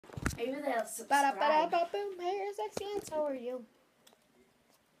Maybe they'll subscribe. Boom, hey, sexy ants, how are you?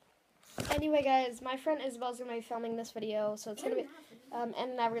 Anyway, guys, my friend Isabel's gonna be filming this video, so it's gonna be,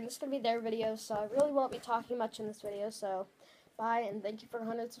 and Navarine, this is gonna be their video, so I really won't be talking much in this video, so bye, and thank you for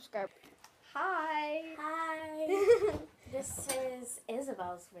 100 subscribers. Hi. Hi. This is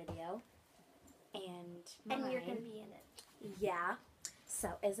Isabel's video, and mine. And you're going to be in it. Yeah.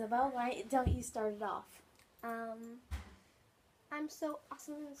 So, Isabel, why don't you start it off? I'm so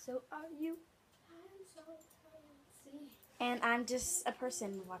awesome and so are you. I'm so fancy. And I'm just a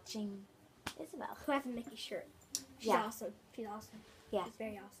person watching Isabel. Who has a Mickey shirt. She's Yeah. awesome. She's awesome. Yeah. She's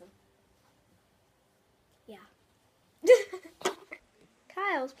very awesome. Yeah.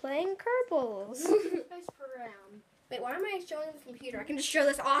 Kyle's playing Kerbals. Nice round. Wait, why am I showing the computer? I can just show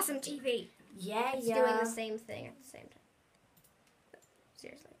this awesome TV. Yeah, It's doing the same thing at the same time.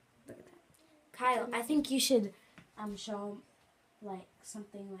 Seriously, look at that. Kyle, I think you should show like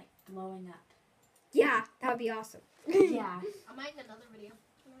something like blowing up. Yeah, that would be awesome. Yeah. I'm making another video.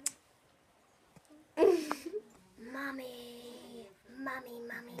 Mommy.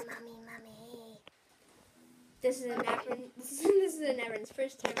 This is Neverin's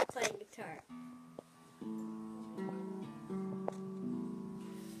first time playing guitar.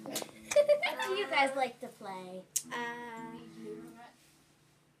 What do you guys like to play?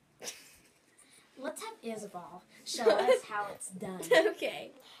 Let's have Isabel show us how it's done.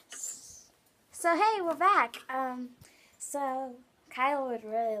 Okay. So hey, we're back. So Kyle would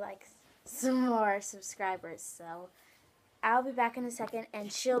really like some more subscribers. So I'll be back in a second,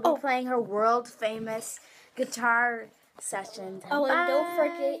 and she'll be playing her world famous guitar sessions. Oh, and don't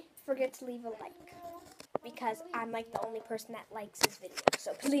Bye. forget to leave a like, because I'm like the only person that likes his video.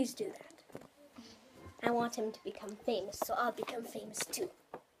 So please do that. I want him to become famous, so I'll become famous too.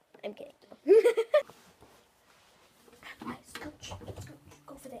 I'm kidding. Scooch.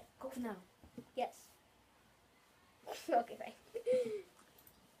 Go for that. Go for now. Yes. Okay, fine.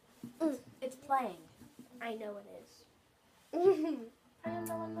 It's playing. I know it is.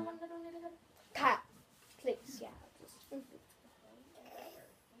 Kyle, please. Yeah.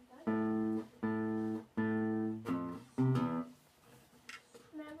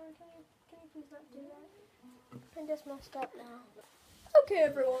 Remember, can you please not do that? I just messed up now. Okay,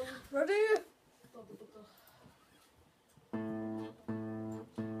 everyone, ready?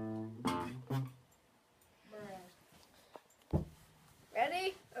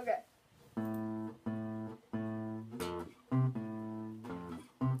 Ready? Okay.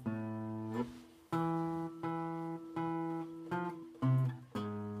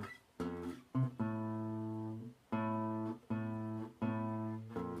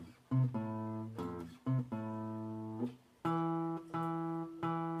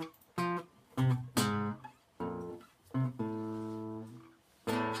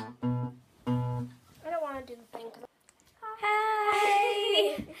 I don't want to do the thing.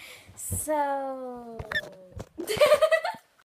 Hi. So